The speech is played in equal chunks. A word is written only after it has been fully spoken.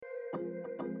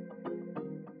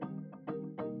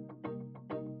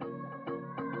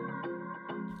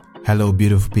Hello,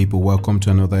 beautiful people. Welcome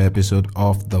to another episode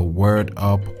of the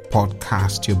WORDup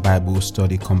Podcast, your Bible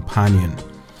study companion.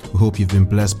 We hope you've been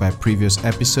blessed by previous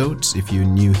episodes. If you're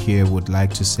new here, would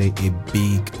like to say a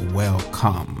big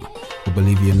welcome. We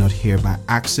believe you're not here by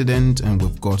accident, and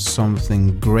we've got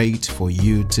something great for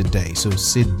you today. So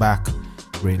sit back,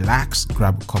 relax,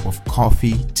 grab a cup of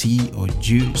coffee, tea, or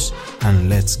juice, and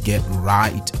let's get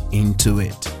right into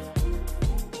it.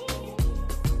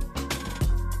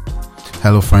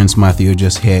 Hello friends, Matthew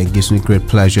just here. It gives me great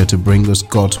pleasure to bring us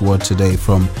God's word today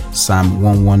from Psalm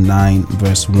 119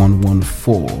 verse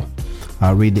 114.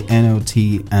 I'll read the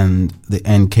NLT and the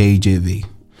NKJV.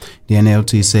 The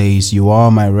NLT says, "You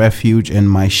are my refuge and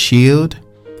my shield.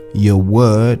 Your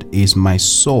word is my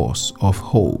source of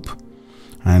hope."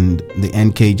 And the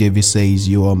NKJV says,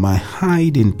 "You are my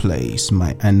hiding place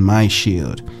and my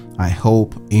shield. I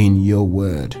hope in your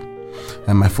word."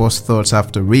 And my first thoughts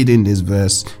after reading this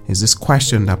verse is this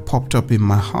question that popped up in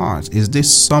my heart. Is this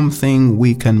something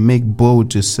we can make bold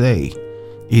to say?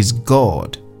 Is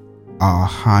God our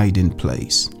hiding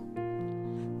place?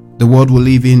 The world we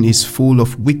live in is full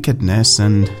of wickedness,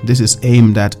 and this is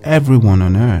aimed at everyone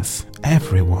on earth.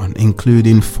 Everyone,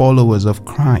 including followers of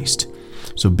Christ.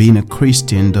 So being a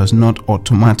Christian does not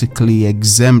automatically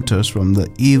exempt us from the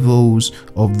evils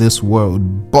of this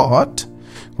world, but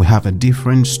we have a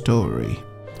different story.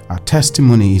 Our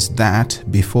testimony is that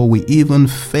before we even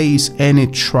face any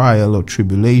trial or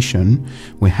tribulation,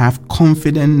 we have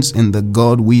confidence in the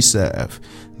God we serve,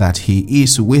 that He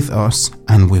is with us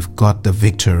and we've got the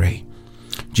victory.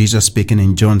 Jesus, speaking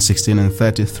in John 16 and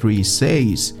 33,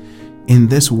 says, "In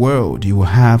this world you will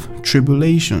have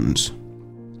tribulations."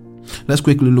 Let's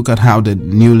quickly look at how the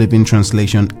New Living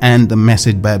Translation and the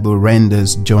Message Bible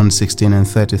renders John 16 and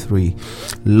 33.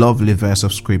 Lovely verse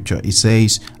of scripture. It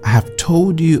says, "I have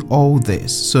told you all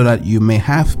this so that you may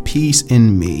have peace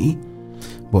in me,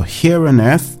 but here on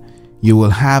earth you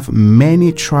will have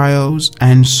many trials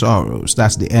and sorrows."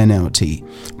 That's the NLT.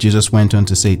 Jesus went on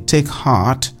to say, "Take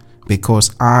heart,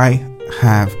 because I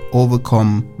have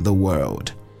overcome the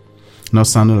world." Not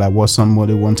sounding like what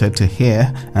somebody wanted to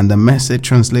hear, and the Message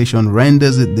translation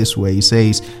renders it this way. It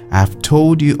says, "I've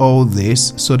told you all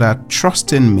this so that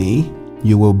trust in me,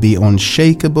 you will be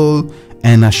unshakable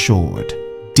and assured,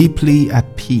 deeply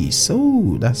at peace."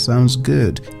 Oh, that sounds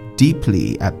good.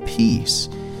 Deeply at peace.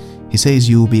 He says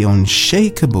you will be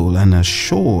unshakable and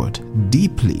assured,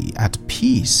 deeply at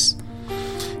peace.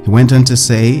 He went on to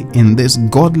say, "In this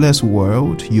godless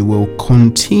world, you will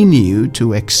continue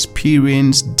to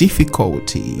experience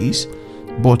difficulties,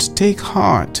 but take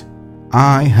heart,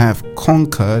 I have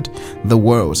conquered the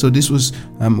world." So this was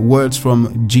words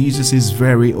from Jesus'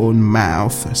 very own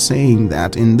mouth, saying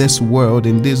that in this world,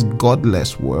 in this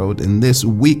godless world, in this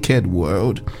wicked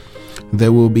world,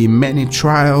 there will be many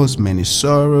trials, many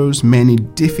sorrows, many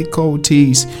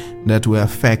difficulties that will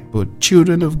affect both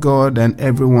children of God and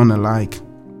everyone alike.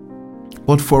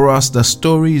 But for us, the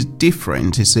story is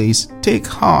different. He says, "Take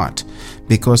heart,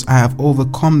 because I have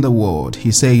overcome the world."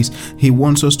 He says He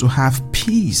wants us to have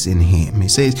peace in Him. He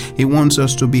says He wants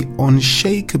us to be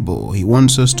unshakable. He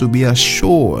wants us to be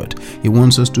assured. He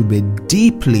wants us to be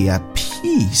deeply at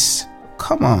peace.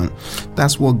 Come on,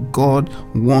 that's what God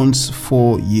wants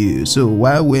for you. So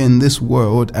while we're in this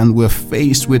world and we're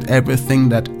faced with everything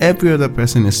that every other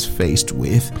person is faced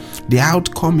with, the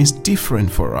outcome is different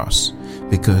for us.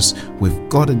 Because we've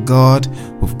got a God,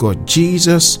 we've got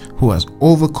Jesus who has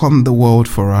overcome the world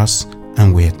for us,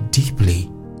 and we're deeply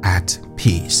at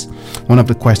peace. One of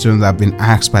the questions I've been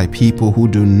asked by people who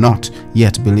do not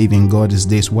yet believe in God is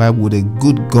this: why would a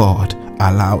good God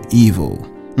allow evil?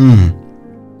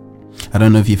 I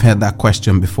don't know if you've heard that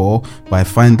question before, but I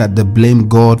find that they blame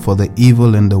God for the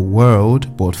evil in the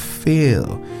world, but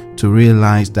fail to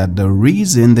realize that the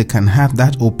reason they can have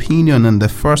that opinion in the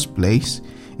first place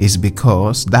is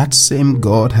because that same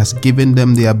God has given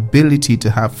them the ability to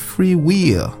have free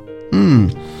will.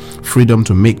 Freedom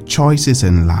to make choices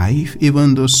in life,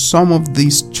 even though some of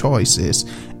these choices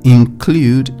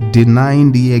include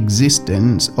denying the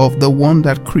existence of the one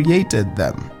that created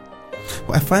them.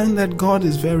 I find that God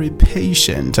is very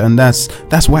patient, and that's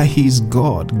why He's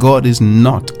God. God is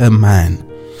not a man.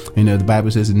 You know, the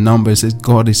Bible says in Numbers, says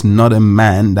God is not a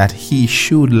man that He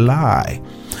should lie.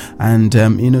 And,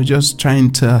 just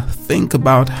trying to think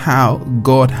about how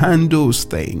God handles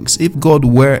things. If God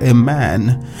were a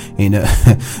man,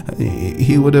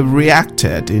 He would have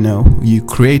reacted. You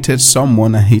created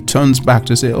someone and He turns back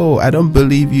to say, "Oh, I don't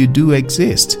believe you do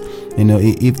exist."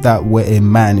 If that were a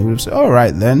man, He would have said, "All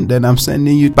right, then I'm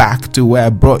sending you back to where I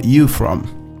brought you from."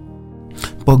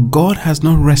 But God has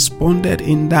not responded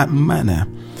in that manner.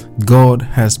 God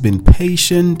has been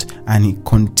patient, and he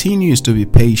continues to be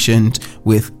patient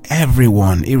with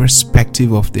everyone,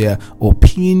 irrespective of their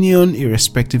opinion,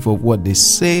 irrespective of what they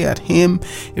say at him,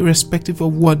 irrespective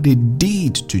of what they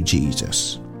did to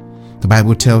Jesus. The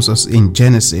Bible tells us in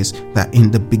Genesis that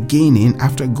in the beginning,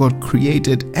 after God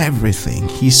created everything,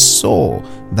 he saw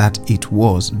that it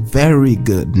was very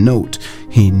good. Note,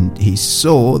 he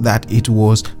saw that it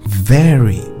was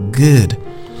very good.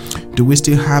 Do we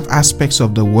still have aspects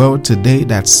of the world today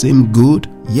that seem good?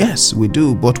 Yes, we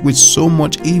do, but with so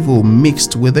much evil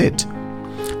mixed with it.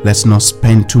 Let's not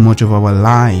spend too much of our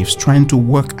lives trying to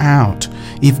work out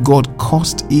if God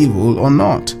caused evil or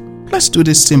not. Let's do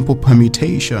this simple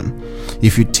permutation.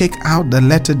 If you take out the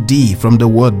letter D from the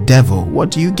word devil,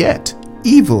 what do you get?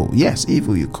 Evil. Yes,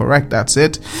 evil. You're correct. That's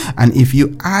it. And if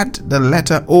you add the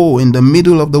letter O in the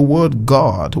middle of the word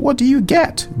God, what do you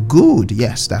get? Good.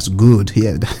 Yes, that's good.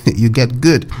 Here, you get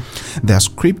good. There are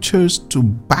scriptures to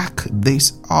back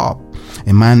this up.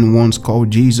 A man once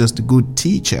called Jesus the good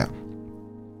teacher.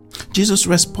 Jesus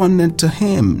responded to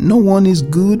him, "No one is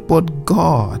good but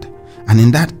God." And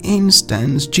in that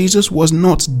instance, Jesus was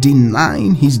not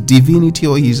denying his divinity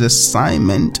or his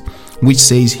assignment, which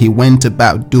says he went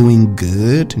about doing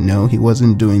good. No, he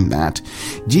wasn't doing that.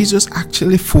 Jesus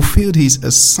actually fulfilled his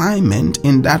assignment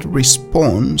in that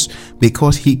response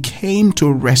because he came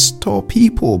to restore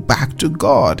people back to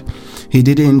God. He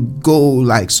didn't go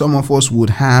like some of us would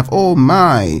have. "Oh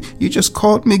my, you just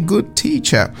called me good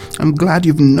teacher. I'm glad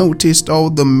you've noticed all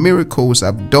the miracles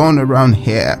I've done around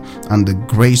here and the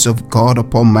grace of God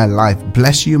upon my life.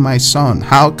 Bless you, my son.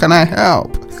 How can I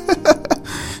help?"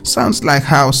 Sounds like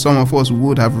how some of us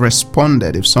would have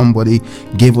responded if somebody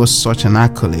gave us such an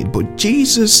accolade. But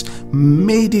Jesus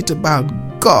made it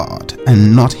about God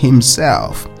and not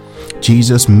himself.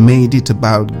 Jesus made it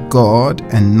about God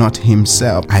and not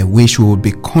himself. I wish we would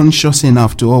be conscious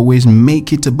enough to always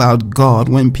make it about God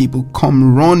when people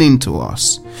come running to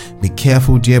us. Be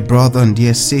careful, dear brother and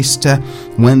dear sister,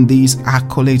 when these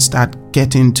accolades start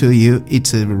getting to you,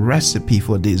 it's a recipe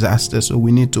for disaster. So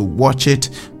we need to watch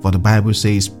it, for the Bible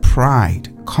says pride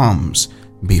comes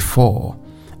before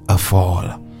a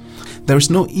fall. There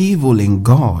is no evil in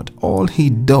God. All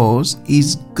he does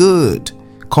is good.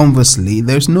 Conversely,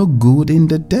 there's no good in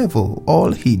the devil.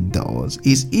 All he does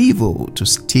is evil, to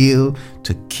steal,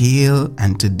 to kill,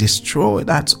 and to destroy.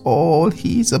 That's all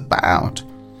he's about.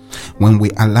 When we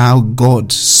allow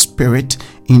God's Spirit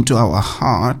into our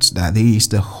hearts, that is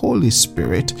the Holy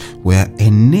Spirit, we're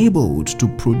enabled to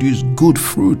produce good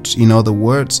fruit. In other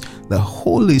words, the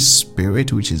Holy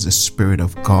Spirit, which is the Spirit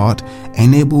of God,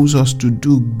 enables us to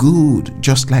do good,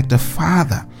 just like the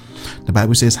Father. The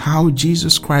Bible says how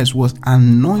Jesus Christ was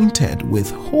anointed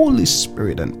with Holy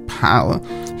Spirit and power.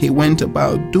 He went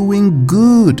about doing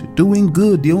good.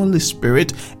 The Holy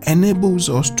Spirit enables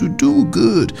us to do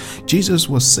good. Jesus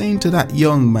was saying to that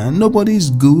young man, nobody's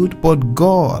good but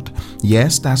God.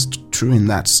 Yes, that's true in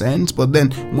that sense. But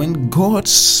then when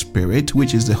God's Spirit,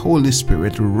 which is the Holy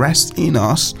Spirit, rests in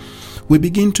us, we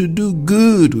begin to do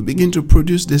good. We begin to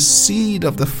produce the seed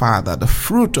of the Father, the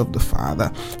fruit of the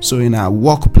Father. So in our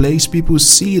workplace, people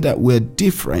see that we're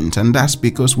different, and that's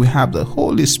because we have the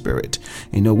Holy Spirit.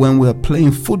 When we're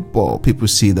playing football, people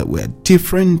see that we're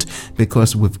different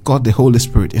because we've got the Holy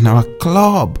Spirit. In our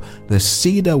club, they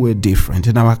see that we're different.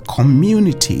 In our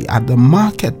community, at the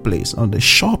marketplace, on the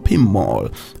shopping mall,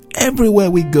 everywhere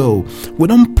we go, we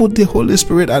don't put the Holy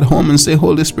Spirit at home and say,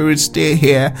 Holy Spirit, stay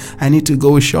here. I need to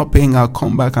go shopping. I'll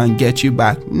come back and get you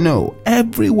back. No,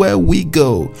 everywhere we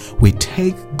go, we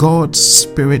take God's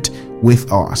Spirit with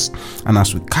us. And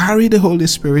as we carry the Holy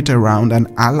Spirit around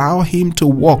and allow him to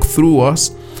walk through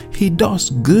us, he does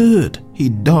good. He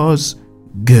does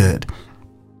good.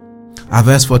 Our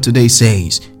verse for today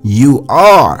says, "You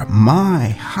are my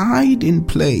hiding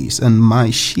place and my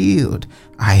shield.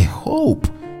 I hope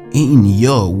in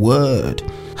your word."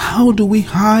 How do we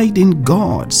hide in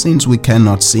God since we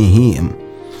cannot see him?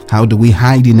 How do we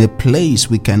hide in a place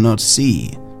we cannot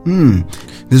see?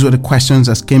 These were the questions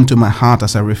that came to my heart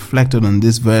as I reflected on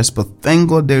this verse. But thank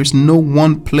God there is no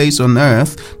one place on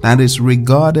earth that is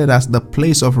regarded as the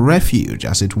place of refuge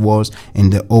as it was in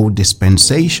the old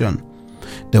dispensation.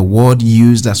 The word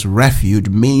used as refuge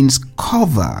means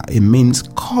cover. It means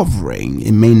covering.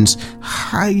 It means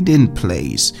hiding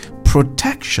place.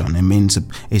 Protection. It means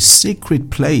a secret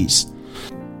place.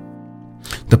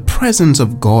 The presence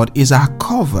of God is our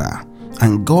cover,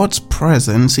 and God's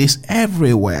presence is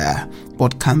everywhere,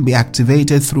 but can be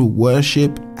activated through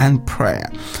worship and prayer.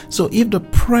 So if the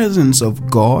presence of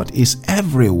God is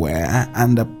everywhere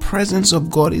and the presence of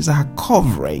God is our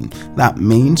covering. That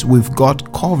means we've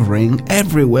got covering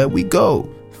everywhere we go.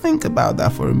 Think about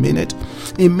that for a minute.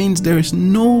 It means there is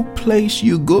no place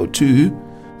you go to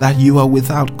that you are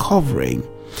without covering.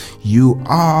 You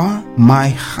are my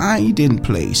hiding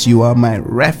place. You are my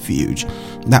refuge.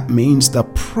 That means the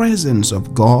presence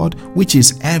of God, which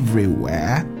is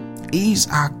everywhere, is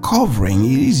our covering.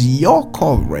 It is your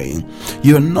covering.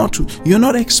 You're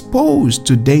not exposed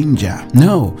to danger.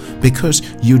 No, because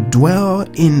you dwell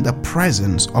in the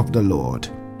presence of the Lord.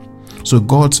 So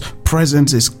God's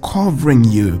presence is covering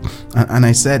you. And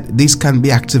I said this can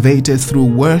be activated through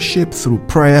worship, through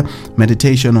prayer,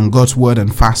 meditation on God's word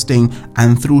and fasting,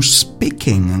 and through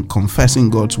speaking and confessing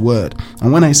God's word.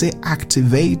 And when I say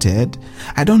activated,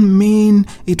 I don't mean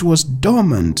it was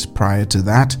dormant prior to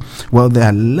that. Well, there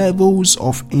are levels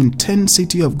of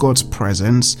intensity of God's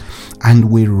presence, and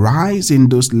we rise in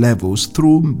those levels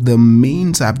through the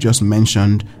means I've just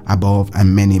mentioned above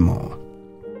and many more.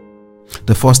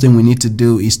 The first thing we need to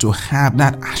do is to have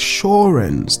that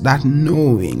assurance, that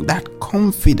knowing, that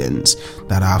confidence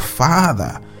that our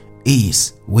Father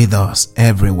is with us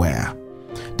everywhere.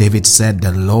 David said,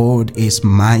 "The Lord is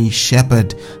my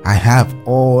shepherd. I have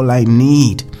all I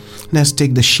need." Let's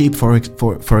take the sheep for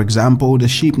example. The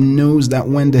sheep knows that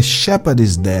when the shepherd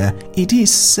is there, it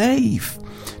is safe.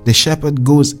 The shepherd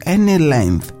goes any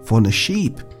length for the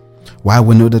sheep. While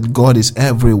we know that God is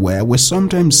everywhere, we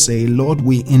sometimes say, "Lord,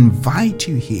 we invite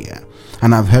you here."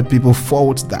 And I've heard people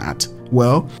fault that.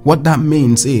 Well, what that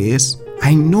means is,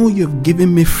 I know you've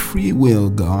given me free will,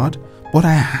 God, but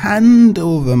I hand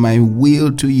over my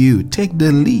will to you. Take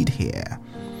the lead here.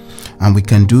 And we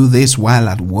can do this while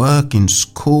at work, in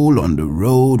school, on the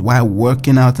road, while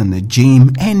working out in the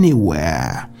gym,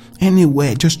 anywhere.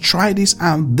 Just try this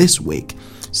out this week.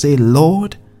 Say,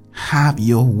 "Lord, have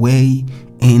your way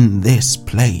in this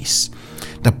place."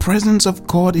 The presence of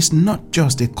God is not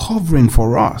just a covering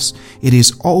for us, it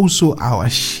is also our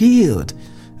shield.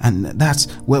 And that's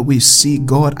where we see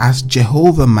God as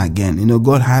Jehovah Magen.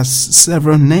 God has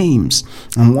several names,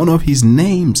 and one of his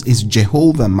names is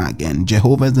Jehovah Magen.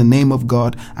 Jehovah is the name of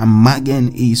God, and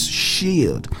Magen is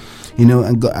shield.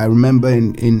 And I remember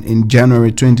in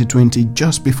January 2020,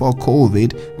 just before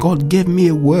COVID, God gave me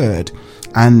a word,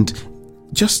 and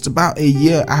just about a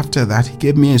year after that, he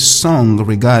gave me a song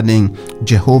regarding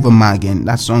Jehovah Magen.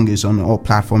 That song is on all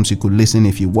platforms. You could listen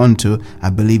if you want to. I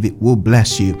believe it will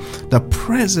bless you. The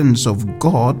presence of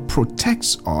God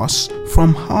protects us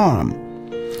from harm.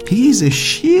 He is a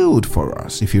shield for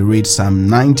us. If you read Psalm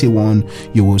 91,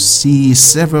 you will see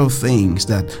several things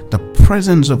that the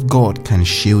presence of God can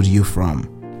shield you from.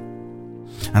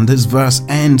 And this verse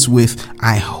ends with,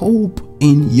 "I hope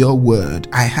in your word.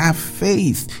 I have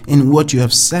faith in what you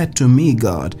have said to me,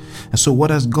 God." And so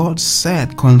what has God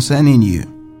said concerning you?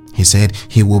 He said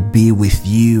he will be with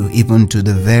you even to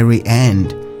the very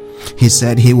end. He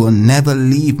said he will never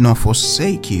leave nor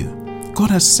forsake you.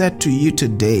 God has said to you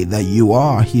today that you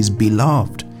are his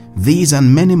beloved. These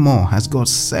and many more has God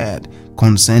said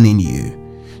concerning you.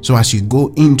 So as you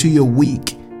go into your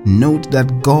week, note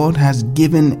that God has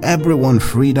given everyone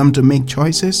freedom to make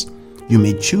choices. You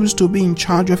may choose to be in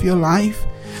charge of your life,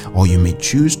 or you may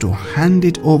choose to hand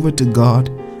it over to God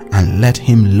and let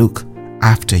him look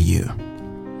after you.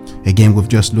 Again, we've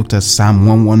just looked at Psalm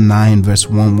 119 verse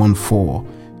 114.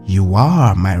 "You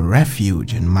are my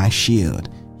refuge and my shield.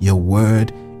 Your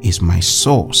word is my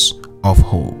source of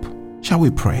hope." Shall we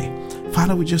pray?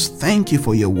 Father, we just thank you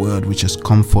for your word which has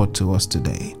come forth to us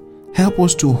today. Help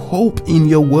us to hope in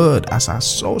your word as our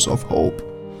source of hope.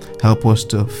 Help us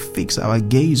to fix our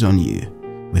gaze on you.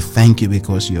 We thank you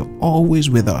because you're always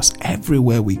with us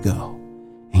everywhere we go.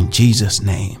 In Jesus'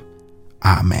 name,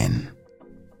 amen.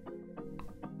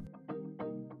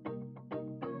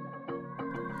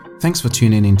 Thanks for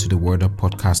tuning into the WORDup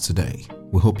Podcast today.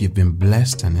 We hope you've been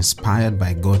blessed and inspired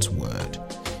by God's word.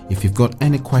 If you've got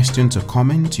any questions or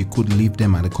comments, you could leave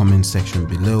them at the comment section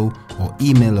below, or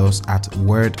email us at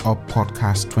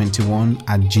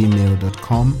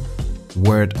worduppodcast21@gmail.com.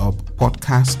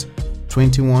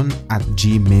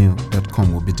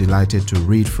 worduppodcast21@gmail.com. We'll be delighted to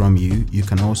read from you. You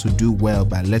can also do well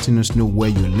by letting us know where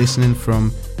you're listening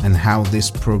from and how this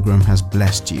program has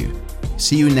blessed you.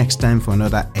 See you next time for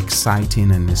another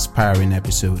exciting and inspiring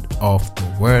episode of the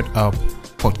WORDup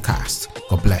Podcast.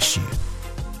 God bless you.